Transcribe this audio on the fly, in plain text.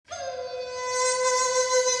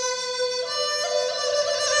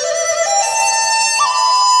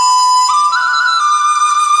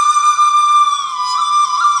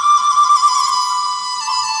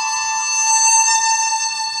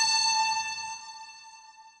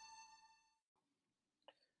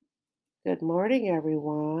Good morning,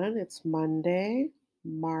 everyone. It's Monday,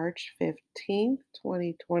 March 15th,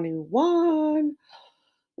 2021.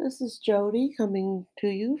 This is Jody coming to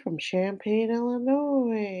you from Champaign,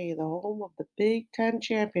 Illinois, the home of the Big Ten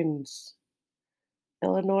champions.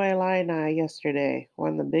 Illinois Illini yesterday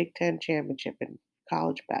won the Big Ten championship in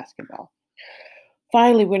college basketball.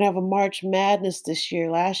 Finally, we're going to have a March Madness this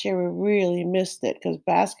year. Last year, we really missed it because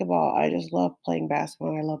basketball, I just love playing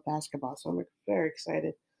basketball. I love basketball, so I'm very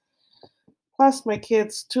excited. Plus, my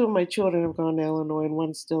kids, two of my children have gone to Illinois, and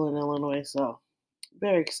one's still in Illinois, so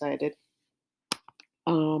very excited.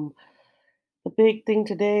 Um, the big thing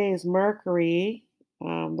today is Mercury,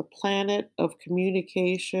 the planet of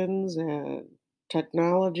communications and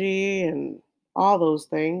technology and all those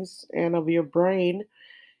things, and of your brain,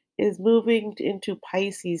 is moving into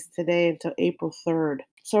Pisces today until April 3rd.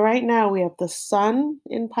 So right now we have the sun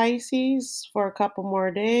in Pisces for a couple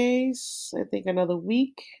more days. I think another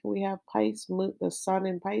week we have the sun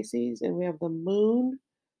in Pisces, and we have the moon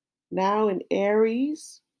now in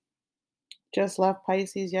Aries. Just left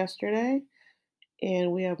Pisces yesterday,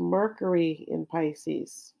 and we have Mercury in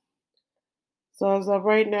Pisces. So as of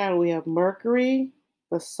right now, we have Mercury,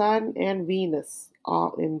 the sun, and Venus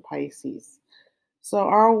all in Pisces. So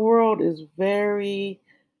our world is very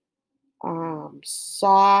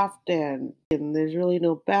soft, and there's really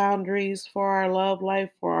no boundaries for our love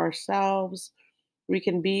life, for ourselves. We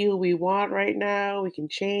can be who we want right now. We can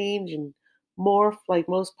change and morph like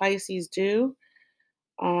most Pisces do.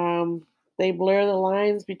 Um, they blur the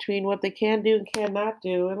lines between what they can do and cannot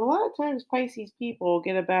do. And a lot of times, Pisces people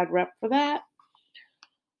get a bad rep for that.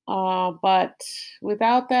 But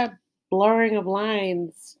without that blurring of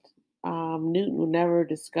lines, Newton would never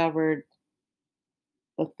discovered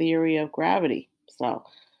the theory of gravity. So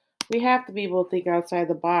we have to be able to think outside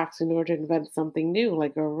the box in order to invent something new,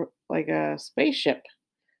 like a spaceship.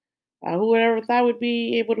 Who would ever thought would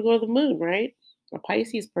be able to go to the moon, right? A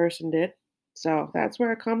Pisces person did. So that's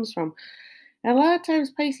where it comes from. And a lot of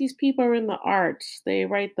times, Pisces people are in the arts. They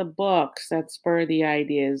write the books that spur the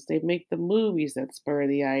ideas. They make the movies that spur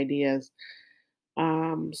the ideas.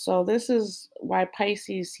 So this is why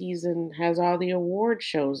Pisces season has all the award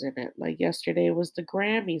shows in it. Like yesterday was the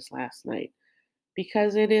Grammys last night,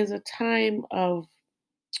 because it is a time of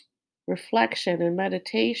reflection and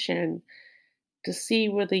meditation to see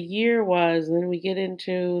where the year was. And then we get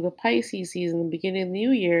into the Pisces season, the beginning of the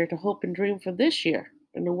new year, to hope and dream for this year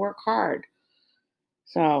and to work hard.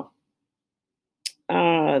 So,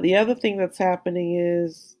 the other thing that's happening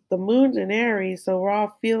is the moon's in Aries, so we're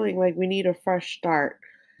all feeling like we need a fresh start,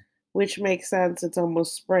 which makes sense. It's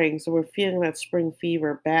almost spring, so we're feeling that spring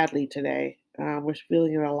fever badly today. We're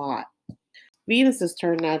feeling it a lot. Venus is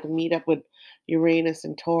turned now to meet up with Uranus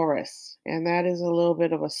and Taurus, and that is a little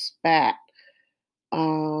bit of a spat,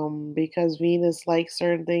 because Venus likes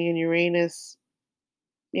certain thing and Uranus,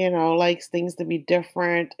 likes things to be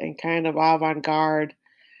different and kind of avant-garde.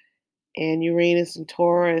 And Uranus and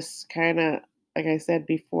Taurus kind of, like I said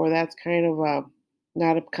before, that's kind of a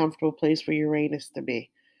not a comfortable place for Uranus to be.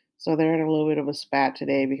 So they're in a little bit of a spat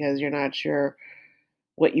today because you're not sure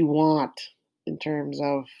what you want in terms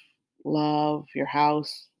of love, your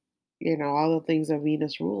house, all the things that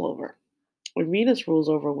Venus rule over. And Venus rules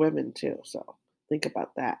over women too, so think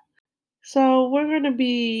about that. So we're going to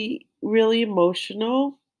be really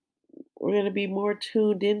emotional. We're going to be more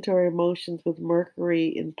tuned into our emotions with Mercury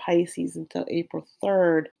in Pisces until April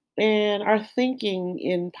 3rd. And our thinking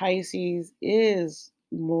in Pisces is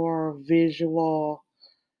more visual,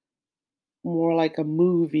 more like a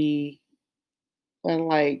movie than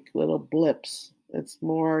like little blips. It's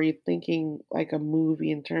more you're thinking like a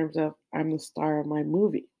movie in terms of I'm the star of my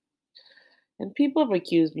movie. And people have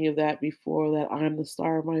accused me of that before, that I'm the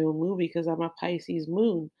star of my own movie because I'm a Pisces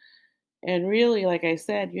moon. And really, like I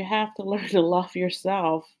said, you have to learn to love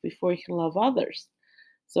yourself before you can love others.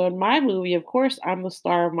 So in my movie, of course, I'm the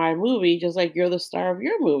star of my movie, just like you're the star of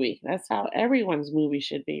your movie. That's how everyone's movie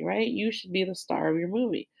should be, right? You should be the star of your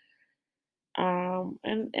movie.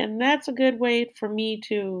 And that's a good way for me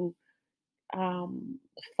to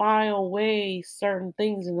file away certain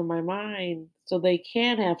things into my mind so they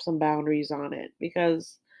can have some boundaries on it.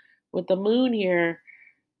 Because with the moon here,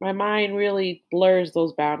 my mind really blurs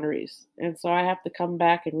those boundaries. And so I have to come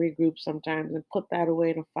back and regroup sometimes and put that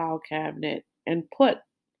away in a file cabinet and put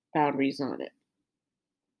boundaries on it.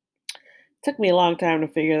 Took me a long time to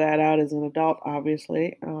figure that out as an adult,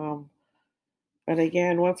 obviously. But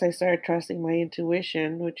again, once I started trusting my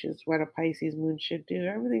intuition, which is what a Pisces moon should do,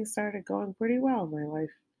 everything started going pretty well in my life.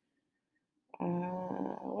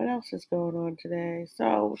 What else is going on today?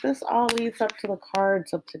 So this all leads up to the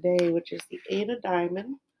cards of today, which is the Eight of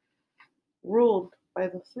Diamond, ruled by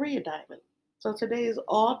the three of diamond. So today is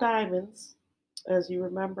all diamonds. As you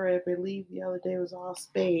remember, I believe the other day was all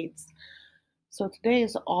spades. So today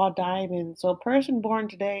is all diamonds. So a person born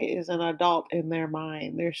today is an adult in their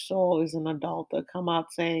mind. Their soul is an adult. They'll come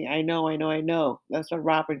out saying, "I know, I know, I know." That's what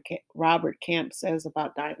Robert Camp says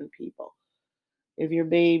about diamond people. If your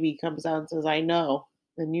baby comes out and says, "I know,"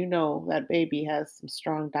 then you know that baby has some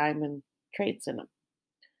strong diamond traits in them.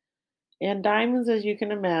 And diamonds, as you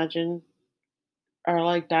can imagine, are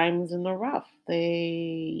like diamonds in the rough.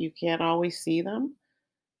 You can't always see them.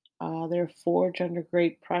 They're forged under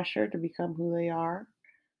great pressure to become who they are.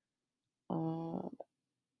 Uh,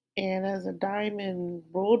 and as a diamond,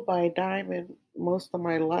 ruled by a diamond most of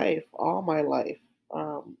my life, all my life,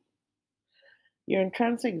 um, your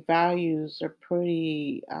intrinsic values are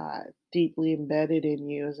pretty deeply embedded in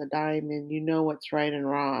you as a diamond. You know what's right and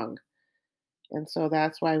wrong. And so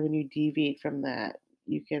that's why when you deviate from that,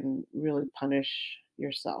 you can really punish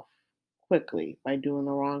yourself quickly by doing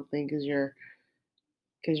the wrong thing because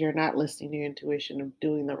you're not listening to your intuition of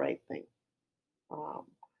doing the right thing. Um,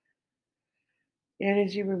 and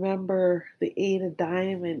as you remember, the Eight of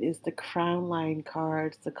Diamond is the crown line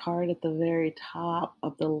card. It's the card at the very top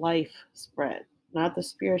of the life spread, not the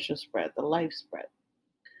spiritual spread, the life spread.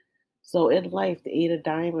 So in life, the Eight of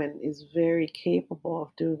Diamond is very capable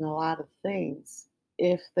of doing a lot of things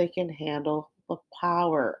if they can handle the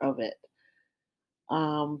power of it.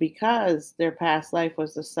 Because their past life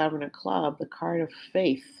was the Seven of Club, the card of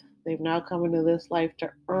faith. They've now come into this life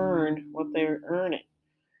to earn what they're earning.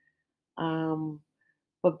 Um,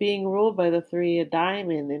 but being ruled by the Three of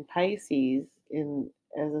Diamond in Pisces, in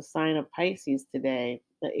as a sign of Pisces today,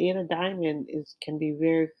 the Eight of Diamond is can be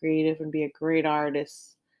very creative and be a great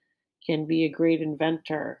artist, can be a great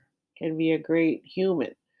inventor, can be a great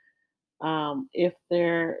human if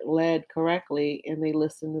they're led correctly and they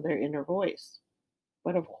listen to their inner voice.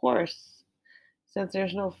 But of course, since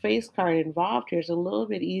there's no face card involved here, it's a little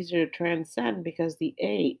bit easier to transcend because the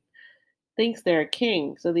eight thinks they're a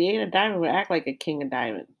king. So the eight of diamond would act like a king of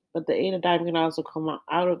diamond. But the eight of diamond can also come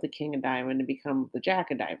out of the king of diamond and become the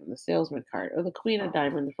jack of diamond, the salesman card, or the queen of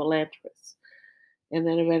diamond, the philanthropist. And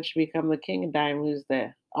then eventually become the king of diamond, who's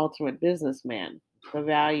the ultimate businessman. The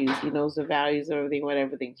values, he knows the values of everything, what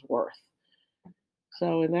everything's worth.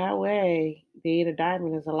 So in that way, the eight of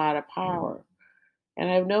diamond has a lot of power. And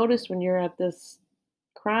I've noticed when you're at this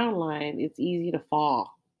crown line, it's easy to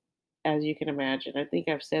fall, as you can imagine. I think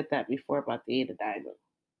I've said that before about the Eight of Diamond.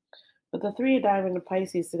 But the Three of Diamond in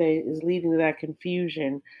Pisces today is leading to that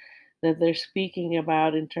confusion that they're speaking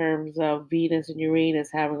about in terms of Venus and Uranus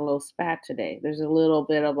having a little spat today. There's a little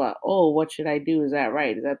bit of a, oh, what should I do? Is that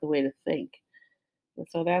right? Is that the way to think? And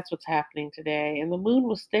so that's what's happening today. And the moon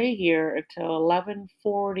will stay here until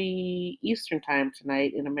 11:40 Eastern time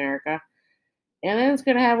tonight in America. And then it's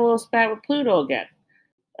going to have a little spat with Pluto again.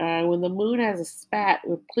 When the moon has a spat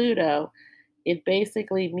with Pluto, it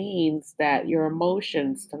basically means that your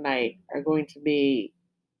emotions tonight are going to be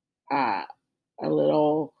uh, a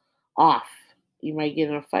little off. You might get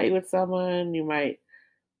in a fight with someone, you might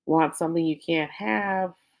want something you can't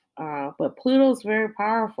have. But Pluto's very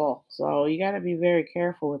powerful, so you got to be very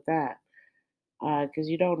careful with that because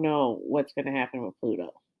you don't know what's going to happen with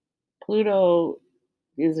Pluto. Pluto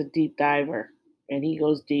is a deep diver, and he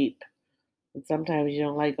goes deep. And sometimes you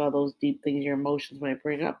don't like all those deep things your emotions might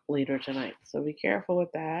bring up later tonight. So be careful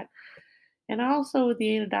with that. And also with the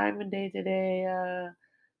Eight of Diamond Day today,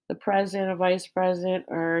 the president or vice president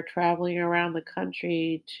are traveling around the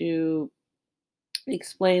country to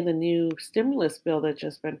explain the new stimulus bill that's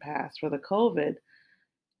just been passed for the COVID.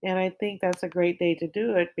 And I think that's a great day to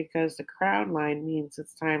do it because the crown line means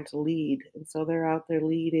it's time to lead. And so they're out there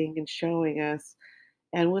leading and showing us.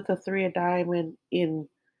 And with the Three of Diamond in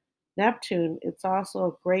Neptune, it's also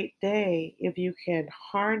a great day if you can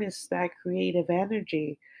harness that creative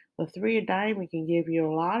energy. The Three of Diamond can give you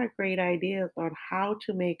a lot of great ideas on how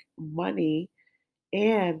to make money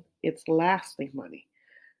and it's lasting money.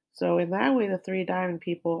 So, in that way, the Three of Diamond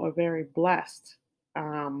people are very blessed.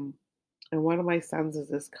 Um, and one of my sons is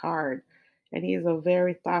this card, and he's a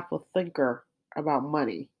very thoughtful thinker about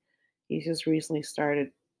money. He's just recently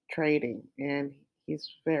started trading and he's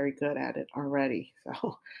very good at it already.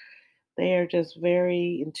 So, they are just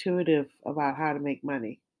very intuitive about how to make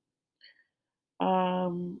money.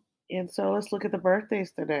 Um, and so let's look at the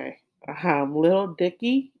birthdays today. Little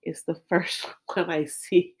Dicky is the first one I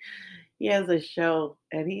see. He has a show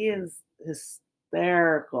and he is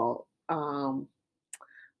hysterical.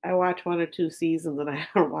 I watched one or two seasons and I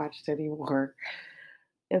haven't watched anymore.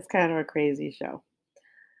 It's kind of a crazy show.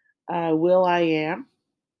 Will I Am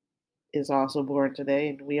is also born today,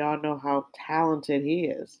 and we all know how talented he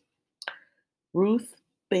is. Ruth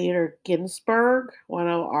Bader Ginsburg, one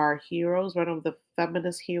of our heroes, one of the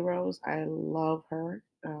feminist heroes. I love her.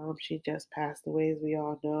 She just passed away, as we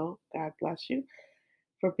all know. God bless you.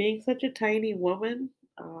 For being such a tiny woman,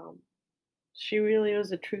 she really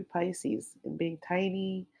was a true Pisces and being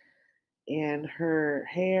tiny and her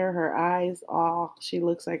hair, her eyes, all she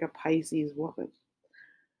looks like a Pisces woman.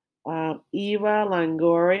 Eva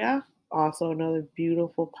Longoria, also another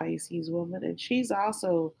beautiful Pisces woman, and she's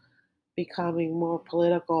also becoming more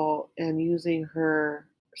political and using her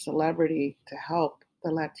celebrity to help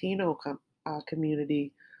the Latino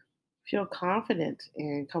community feel confident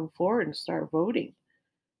and come forward and start voting,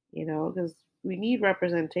 because we need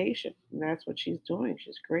representation. And that's what she's doing.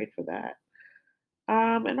 She's great for that.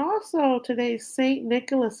 And also today's Saint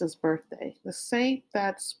Nicholas's birthday, the saint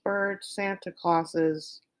that spurred Santa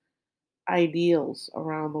Claus's ideals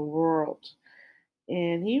around the world.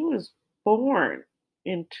 And he was born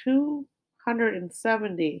in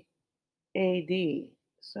 270 AD.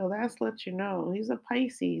 So that's let you know he's a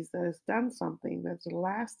Pisces that has done something that's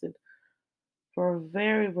lasted for a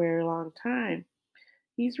very, very long time.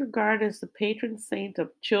 He's regarded as the patron saint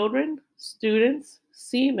of children, students,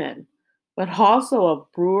 seamen, but also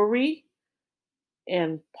of brewery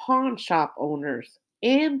and pawn shop owners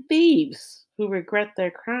and thieves who regret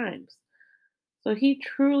their crimes. So he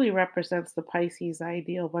truly represents the Pisces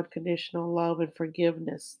ideal of unconditional love and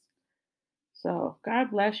forgiveness. So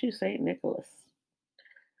God bless you, St. Nicholas.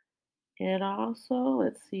 And also,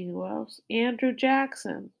 let's see who else. Andrew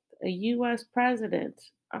Jackson, a U.S.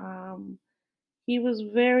 president. He was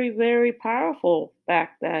very, very powerful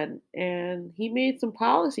back then. And he made some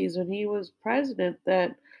policies when he was president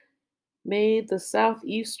that made the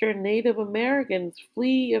southeastern Native Americans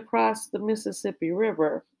flee across the Mississippi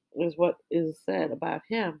River, is what is said about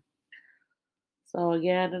him. So,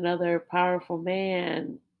 again, another powerful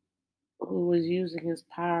man who was using his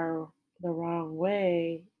power the wrong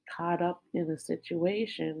way, caught up in a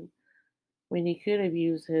situation when he could have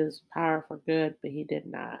used his power for good, but he did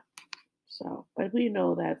not. So, but we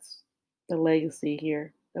know that's the legacy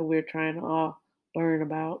here that we're trying to all learn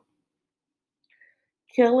about.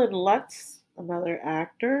 Killen Lutz, another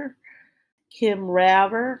actor. Kim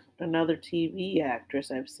Raver, another TV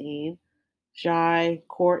actress I've seen. Jai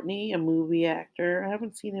Courtney, a movie actor. I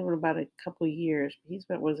haven't seen him in about a couple of years.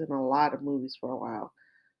 But was in a lot of movies for a while.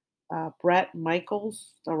 Brett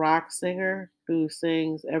Michaels, the rock singer who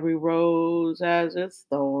sings "Every Rose Has Its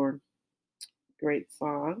Thorn." Great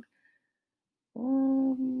song.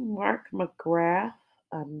 Mark McGrath,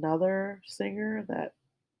 another singer that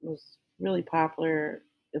was really popular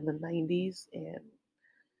in the 90s, and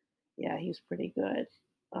yeah, he's pretty good.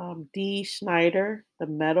 Dee Schneider, the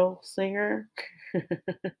metal singer.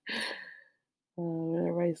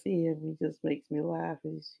 Whenever I see him, he just makes me laugh.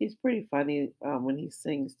 He's pretty funny when he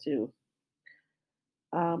sings too.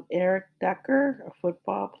 Eric Decker, a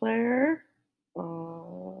football player.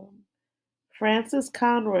 Um, Frances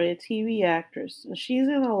Conroy, a TV actress. And she's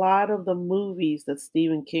in a lot of the movies that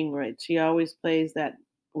Stephen King writes. She always plays that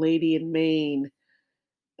lady in Maine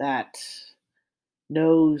that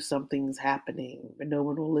knows something's happening, but no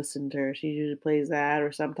one will listen to her. She usually plays that,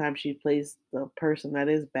 or sometimes she plays the person that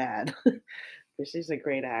is bad. But she's a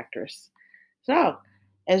great actress. So,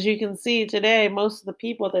 as you can see today, most of the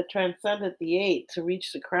people that transcended the eight to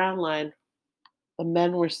reach the crown line, the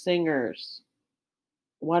men were singers.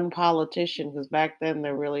 One politician, because back then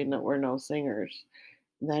there really were no singers.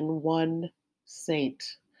 Then one saint.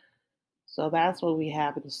 So that's what we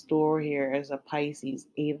have in store here as a Pisces,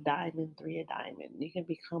 eight of diamond, three of diamond. You can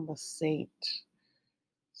become a saint.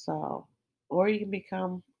 So, or you can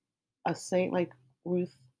become a saint like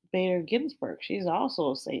Ruth Bader Ginsburg. She's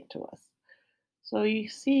also a saint to us. So you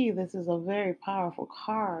see, this is a very powerful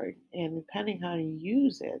card, and depending how you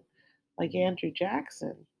use it, like Andrew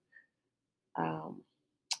Jackson, um,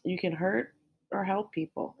 you can hurt or help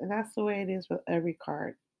people, and that's the way it is with every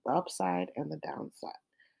card, the upside and the downside.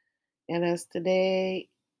 And as today,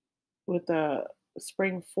 with the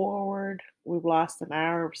spring forward, we've lost an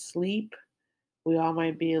hour of sleep. We all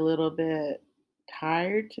might be a little bit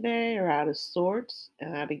tired today or out of sorts,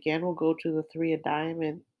 and that again will go to the three of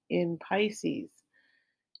diamond in Pisces.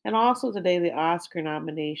 And also today, the Oscar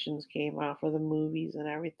nominations came out for the movies and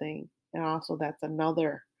everything. And also, that's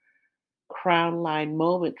another crown line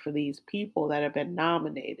moment for these people that have been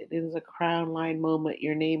nominated. It is a crown line moment.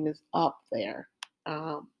 Your name is up there.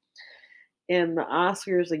 Um, and the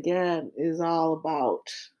Oscars, again, is all about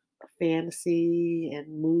fantasy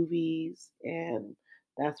and movies. And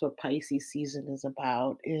that's what Pisces season is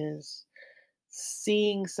about, is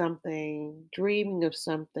seeing something, dreaming of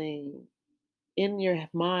something in your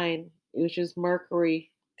mind, which is Mercury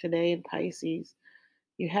today in Pisces.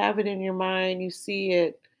 You have it in your mind, you see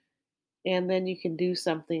it, and then you can do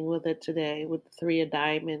something with it today with the three of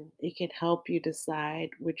diamond. It can help you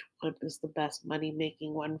decide which one is the best money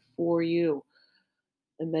making one for you.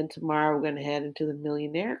 And then tomorrow we're going to head into the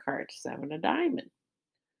millionaire card, seven of diamond.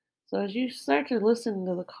 So as you start to listen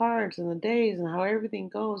to the cards and the days and how everything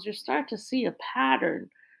goes, you start to see a pattern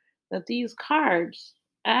that these cards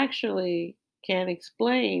actually can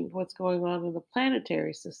explain what's going on in the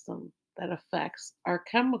planetary system that affects our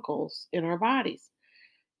chemicals in our bodies.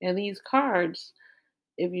 And these cards,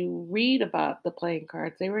 if you read about the playing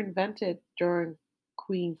cards, they were invented during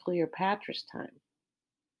Queen Cleopatra's time,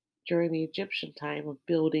 during the Egyptian time of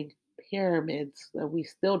building pyramids that we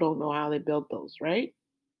still don't know how they built those, right?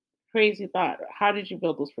 Crazy thought. How did you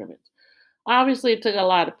build those pyramids? Obviously, it took a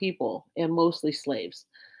lot of people and mostly slaves.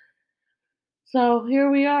 So here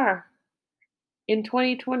we are in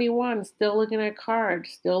 2021, still looking at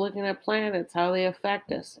cards, still looking at planets, how they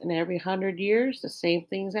affect us. And every 100 years, the same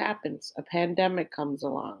things happens. A pandemic comes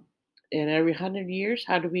along. And every 100 years,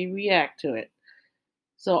 how do we react to it?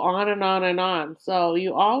 So on and on and on. So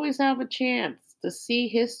you always have a chance to see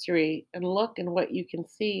history and look and what you can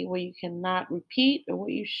see, what you cannot repeat, and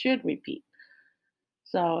what you should repeat.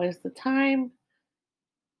 So as the time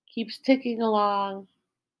keeps ticking along,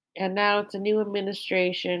 and now it's a new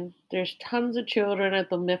administration. There's tons of children at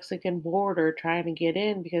the Mexican border trying to get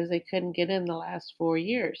in because they couldn't get in the last 4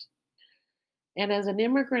 years. And as an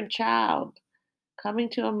immigrant child, coming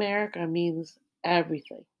to America means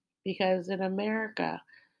everything. Because in America,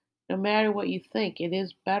 no matter what you think, it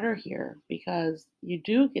is better here because you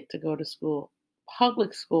do get to go to school,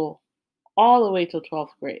 public school, all the way till 12th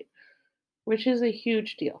grade, which is a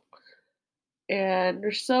huge deal. And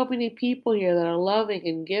there's so many people here that are loving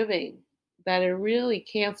and giving that it really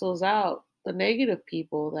cancels out the negative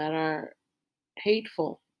people that are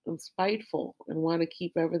hateful and spiteful and want to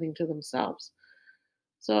keep everything to themselves.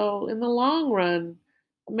 So, in the long run,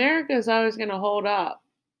 America is always going to hold up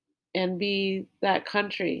and be that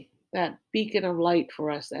country, that beacon of light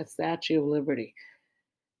for us, that Statue of Liberty.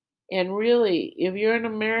 And really, if you're an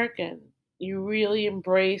American, you really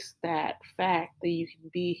embrace that fact that you can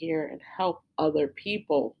be here and help other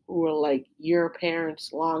people who were like your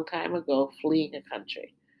parents a long time ago fleeing a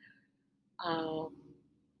country. Um,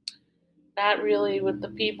 Not really with the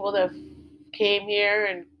people that came here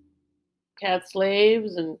and had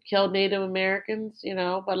slaves and killed Native Americans,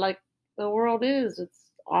 but like the world is, it's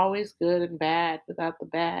always good and bad. Without the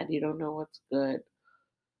bad, you don't know what's good.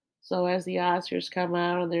 So as the Oscars come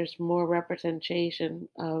out and there's more representation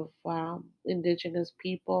of indigenous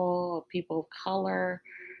people, of people of color,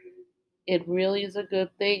 it really is a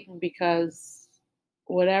good thing because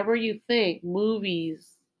whatever you think, movies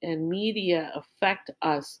and media affect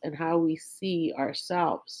us and how we see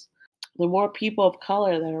ourselves. The more people of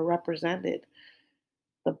color that are represented,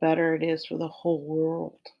 the better it is for the whole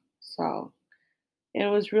world. So it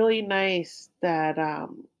was really nice that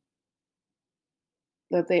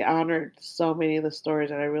they honored so many of the stories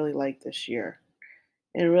that I really liked this year.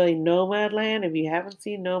 And really, Nomadland, if you haven't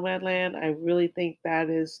seen Nomadland, I really think that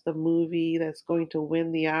is the movie that's going to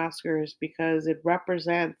win the Oscars because it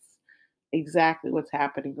represents exactly what's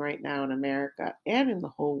happening right now in America and in the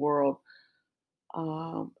whole world.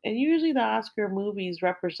 And usually, the Oscar movies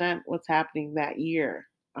represent what's happening that year.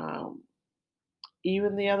 Um,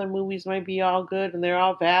 Even the other movies might be all good and they're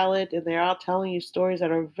all valid and they're all telling you stories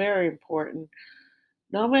that are very important.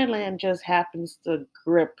 Nomadland just happens to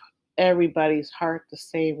grip everybody's heart the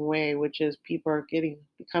same way, which is people are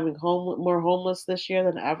becoming more homeless this year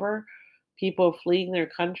than ever. People are fleeing their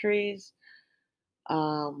countries.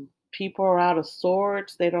 People are out of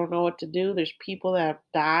sorts. They don't know what to do. There's people that have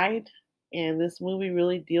died, and this movie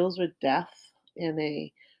really deals with death in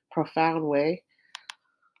a profound way.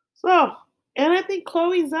 So, and I think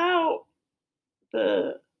Chloe Zhao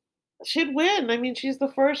the should win. I mean, she's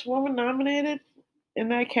the first woman nominated in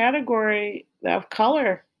that category of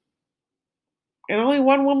color. And only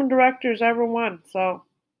one woman director's ever won, so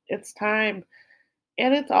it's time.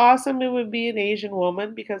 And it's awesome it would be an Asian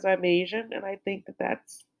woman because I'm Asian, and I think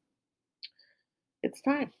it's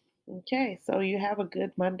time. Okay, so you have a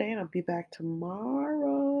good Monday, and I'll be back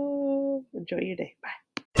tomorrow. Enjoy your day.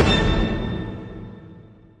 Bye.